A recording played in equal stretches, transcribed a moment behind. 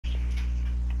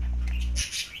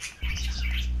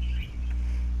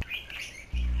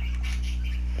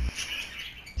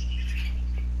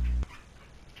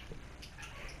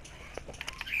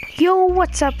Yo,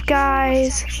 what's up,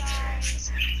 guys?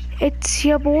 It's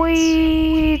your boy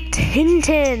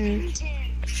Tintin.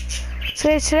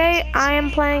 So today I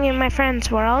am playing in my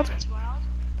friend's world.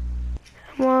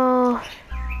 Well,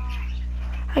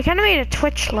 I kind of made a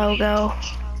Twitch logo.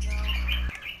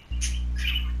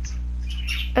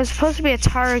 It was supposed to be a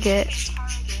target,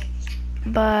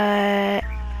 but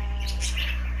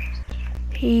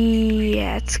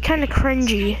yeah, it's kind of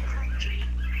cringy.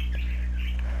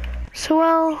 So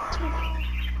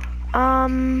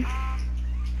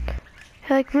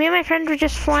like me and my friend were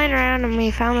just flying around and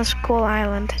we found this cool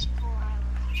island.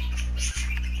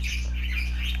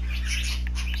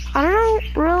 I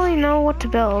don't really know what to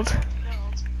build.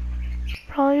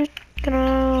 Probably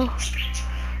gonna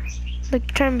like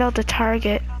try and build a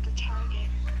target.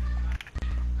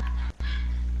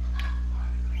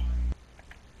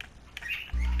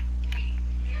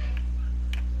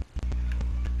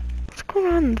 What's going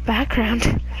on in the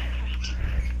background?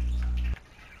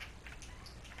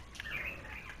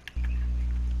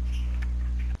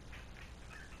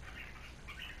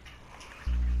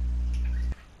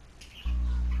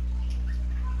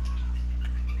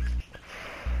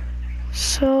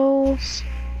 So,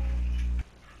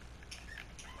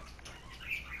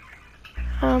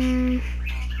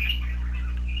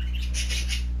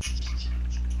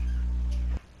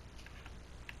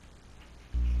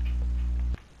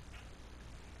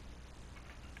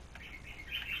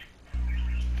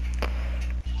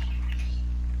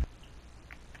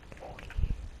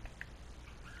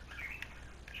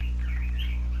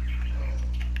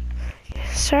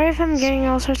 sorry if I'm getting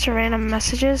all sorts of random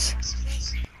messages.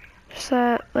 Just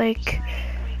that, like,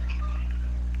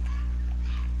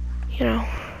 you know.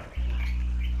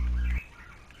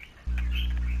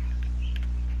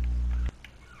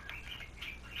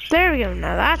 There we go,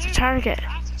 now that's a target.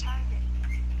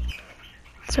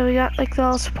 So we got like the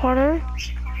little supporter.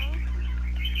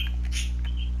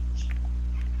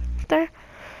 There.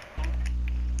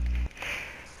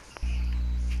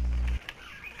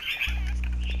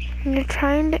 And you're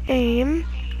trying to aim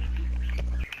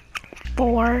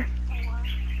for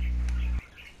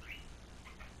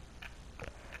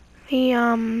the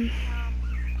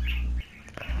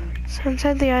so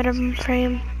inside the item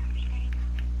frame.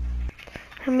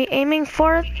 I'm gonna be aiming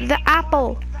for the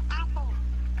apple.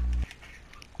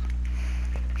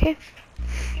 Okay.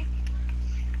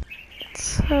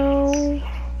 So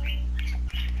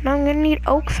now I'm gonna need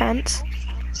oak fence.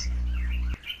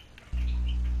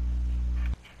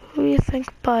 Who do you think,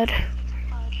 bud?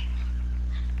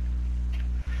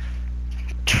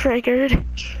 Triggered.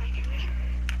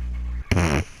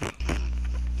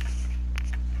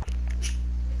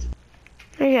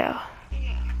 There you go.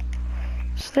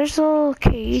 So there's a little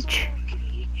cage.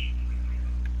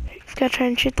 You've got to try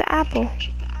and shoot the apple.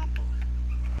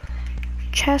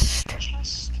 Chest.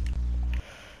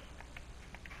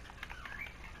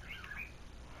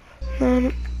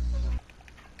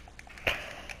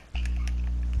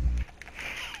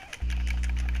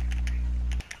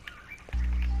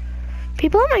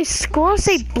 People at my school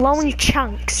say blowing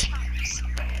chunks.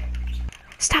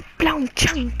 Stop blowing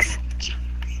chunks.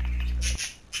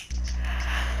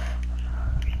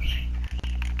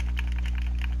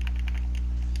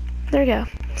 There we go.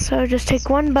 So just take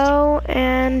one bow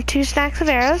and 2 stacks of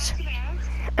arrows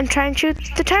and try and shoot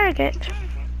the target.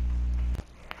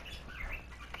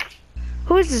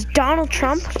 Who is this, Donald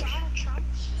Trump?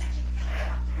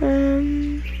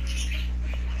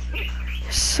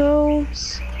 So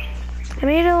I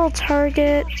made a little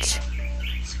target.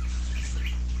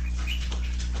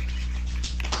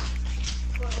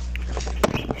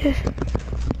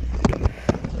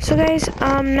 So guys,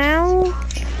 now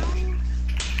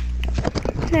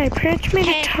I pretty much made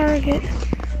a target.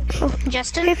 Oh,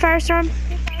 Justin? Hey, Firestorm.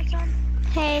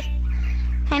 Hey,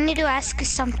 I need to ask you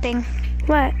something.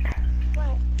 What?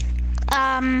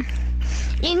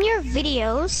 In your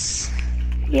videos,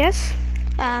 Yes?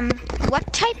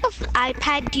 what type of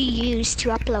iPad do you use to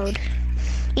upload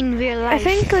in real life? I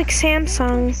think like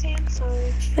Samsung.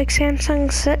 Like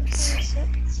Samsung sits.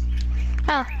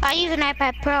 Oh, I use an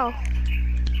iPad Pro.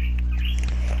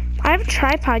 I have a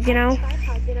tripod, you know.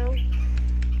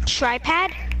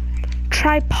 Tripod?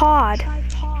 Tripod.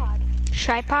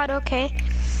 Tripod, okay.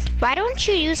 Why don't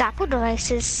you use Apple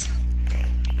devices?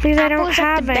 Because I don't Apple's like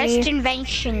have the best any.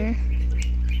 invention.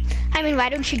 I mean, why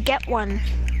don't you get one?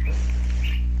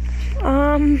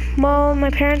 Well, my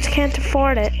parents can't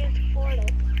afford it.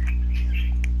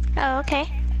 Oh, okay.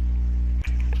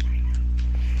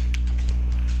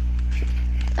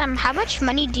 How much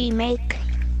money do you make?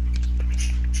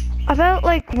 About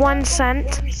like 1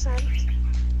 cent.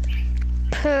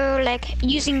 Per, like,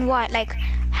 using what? Like,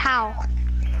 how?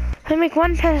 I make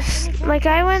 1 per, like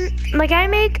I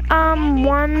make,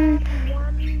 I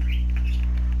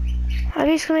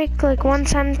basically make like 1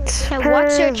 cent And per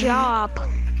what's your job?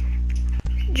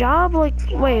 job. Like,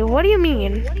 wait, what do you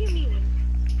mean?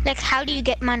 Like, how do you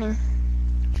get money?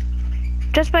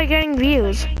 Just by getting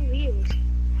views.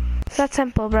 It's that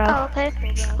simple, bro. Oh, okay.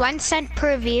 1 cent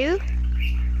per view?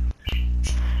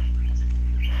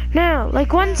 No,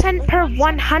 like 1 cent per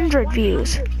 100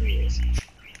 views.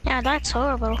 Yeah, that's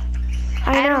horrible.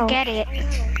 I know. don't get it.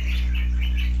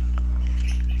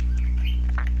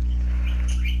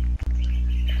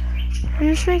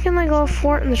 I'm just making like a little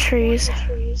fort in the trees.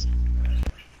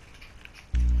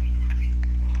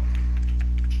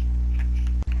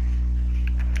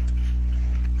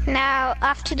 Now,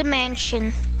 off to the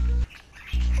mansion.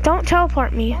 Don't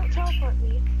teleport me.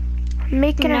 I'm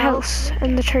making a No. house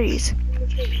in the trees.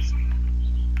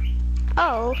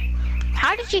 Oh,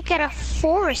 how did you get a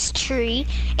forest tree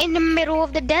in the middle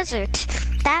of the desert?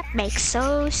 That makes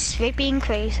so sweeping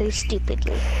crazy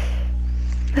stupidly.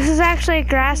 This is actually a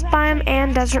grass biome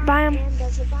and desert biome.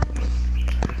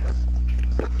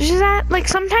 Just that, like,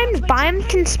 sometimes biome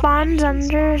can spawn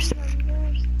under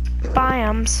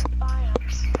biomes.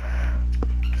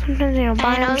 Sometimes, you know,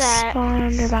 I know biomes that. spawn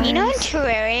under biomes. You know in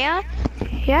Terraria,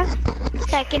 Yeah?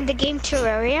 like in the game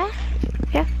Terraria,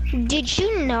 Yeah? did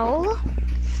you know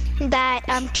that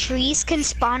trees can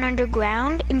spawn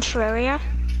underground in Terraria?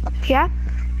 Yeah?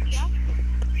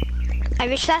 I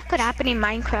wish that could happen in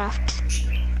Minecraft.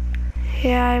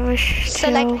 Yeah, I wish So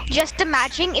too. like, just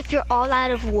imagine if you're all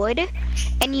out of wood,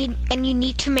 and you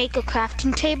need to make a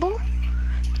crafting table.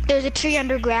 There's a tree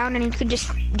underground, and you could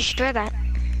just destroy that.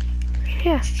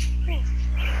 Yeah.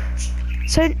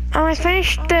 So, I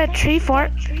finished the tree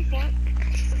fort.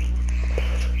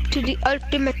 To the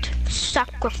ultimate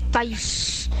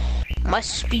sacrifice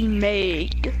must be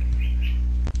made.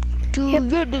 To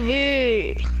rid of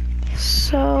it.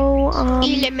 So,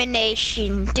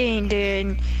 Elimination. Dun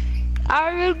dun.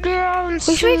 Are you down we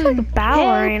should make like a battle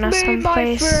Help arena me,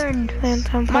 someplace. My friend. And My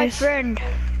someplace. friend.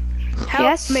 Help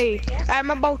Yes? me. I'm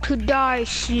about to die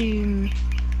soon.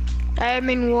 I'm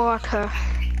in water.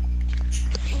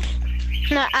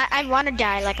 No, I want to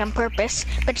die, like on purpose,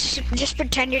 but just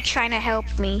pretend you're trying to help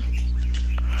me.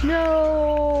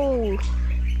 No,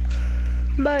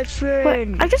 my Wait,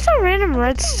 friend. I just saw random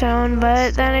redstone,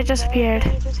 but then it disappeared.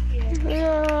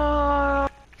 No.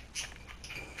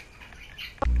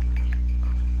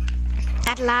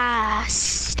 At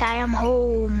last, I am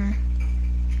home.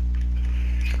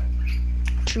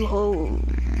 To home.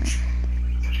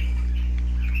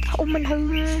 Home and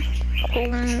home.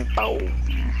 Home, home.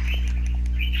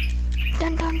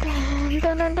 Dun dun dun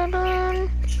dun dun dun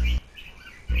dun.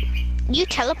 You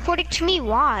teleported to me,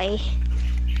 why?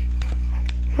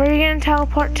 Were you gonna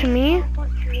teleport to me?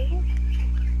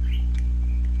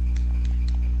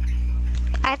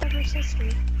 I thought your sister.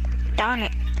 Darn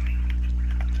it.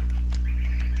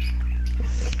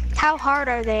 How hard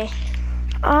are they?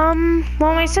 Well,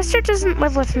 my sister doesn't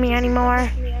live with me anymore.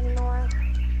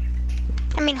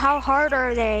 I mean, how hard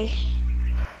are they?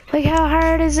 Like, how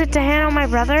hard is it to handle my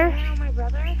brother?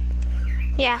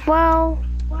 Yeah. Well,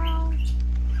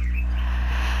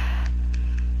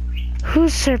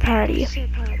 who's third party?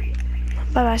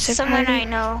 Bye-bye, third Someone party. I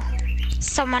know.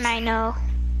 Someone I know.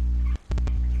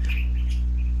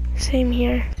 Same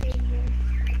here.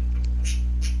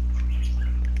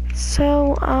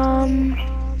 So,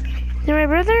 my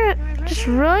brother just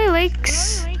really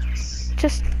likes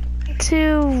just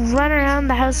to run around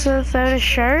the house without a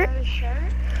shirt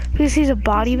because he's a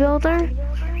bodybuilder.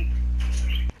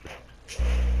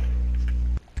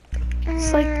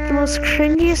 It's like the most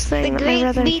cringiest thing The that my great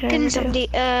brother beacons can of do.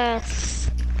 the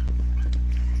earth.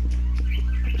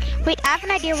 Wait, I have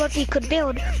an idea what we could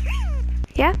build.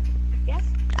 Yeah?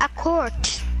 A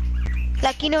court.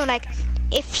 Like, you know, like,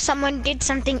 if someone did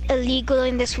something illegal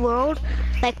in this world,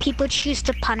 like people choose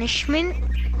the punishment.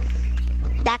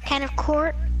 That kind of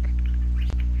court.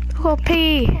 Oh,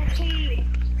 piggy.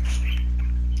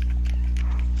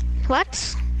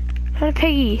 What? I'm a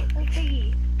piggy.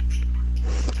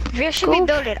 Where should we Go.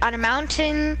 build it? On a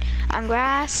mountain? On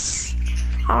grass?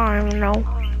 I don't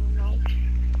know.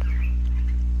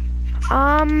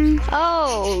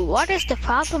 Oh, what is the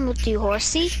problem with you,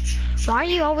 horsey? Why are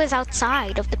you always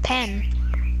outside of the pen?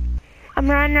 I'm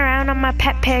running around on my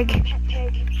pet pig.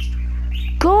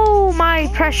 Go, my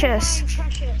precious.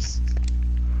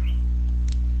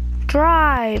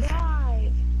 Drive.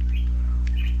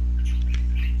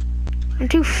 I'm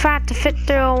too fat to fit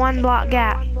through a 1 block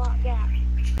gap.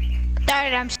 Darn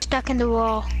it, I'm stuck in the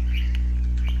wall.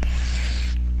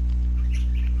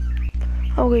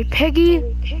 Okay, Piggy.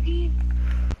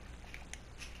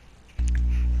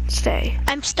 Stay.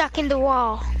 I'm stuck in the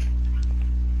wall.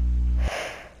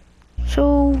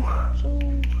 So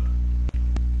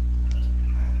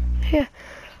yeah.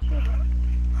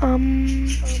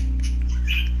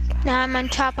 Now I'm on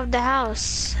top of the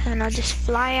house, and I'll just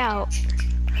fly out.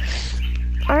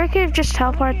 Or I could just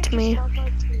teleport to me.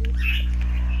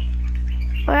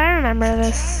 Well, I remember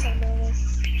this.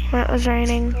 When it was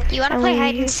raining. You wanna play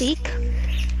hide and seek?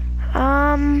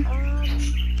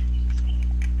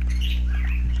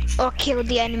 Or kill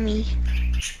the enemy?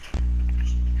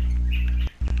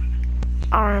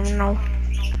 I don't know.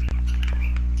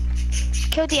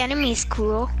 Kill the enemy is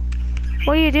cool.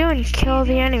 What are you doing? Kill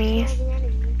the enemy.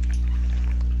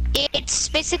 It's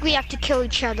basically you have to kill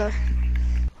each other.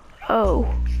 Oh.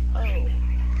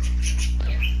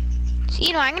 So,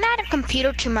 you know, I'm gonna add a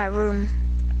computer to my room.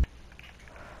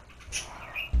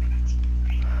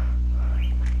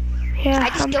 Yeah, I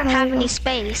just don't have any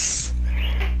space.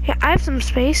 Yeah, I have some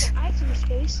space.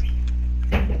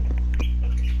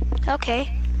 Okay.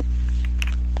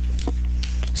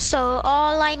 So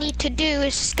all I need to do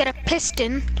is just get a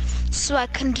piston so I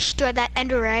can destroy that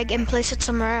ender egg and place it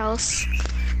somewhere else.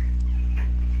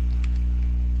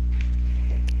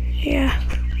 Yeah.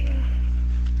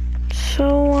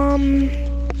 So,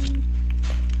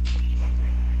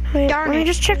 wait, Darn let me it.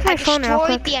 just check my I phone real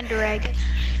destroyed quick. the ender egg.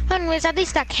 Anyways, at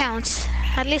least that counts.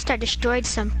 At least I destroyed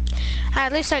some.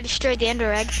 At least I destroyed the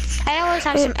ender egg. I always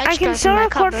have some I can extras still in my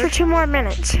record cupboard. for 2 more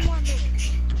minutes.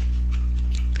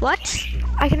 What?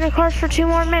 I can record for 2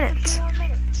 more minutes.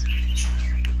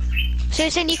 So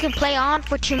you're saying you can play on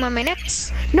for 2 more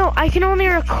minutes? No, I can only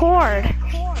record.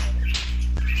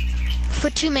 For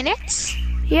 2 minutes?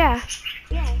 Yeah.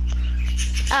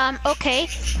 Okay.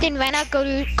 Then why not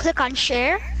click on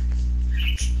share?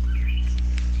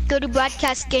 Go to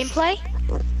broadcast gameplay.